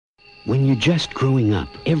When you're just growing up,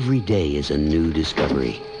 every day is a new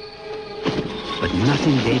discovery. But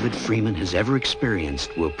nothing David Freeman has ever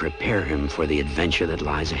experienced will prepare him for the adventure that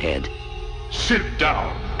lies ahead. Sit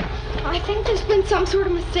down. I think there's been some sort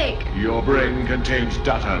of mistake. Your brain contains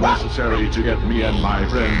data necessary to get me and my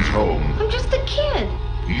friends home. I'm just a kid.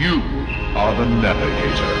 You are the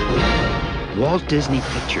Navigator. Walt Disney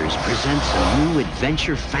Pictures presents a new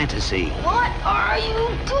adventure fantasy. What are you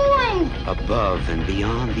doing? Above and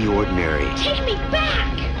beyond the ordinary. Take me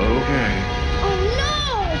back! Okay. Oh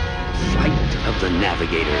no! Flight of the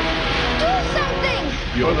Navigator. Do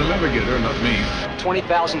something! You're the Navigator, not me.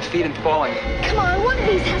 20,000 feet and falling. Come on, one of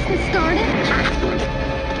these hasn't started.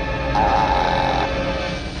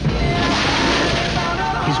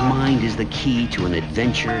 His mind is the key to an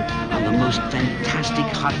adventure on the most fantastic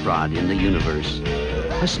hot rod in the universe.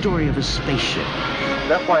 A story of a spaceship.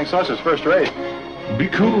 That flying saucer's first rate. Be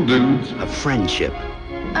cool, dudes. A friendship.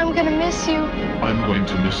 I'm gonna miss you. I'm going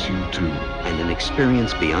to miss you, too. And an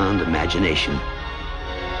experience beyond imagination.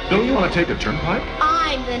 Don't you want to take a turnpike?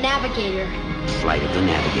 I'm the Navigator. Flight of the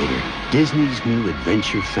Navigator. Disney's new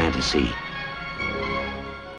adventure fantasy.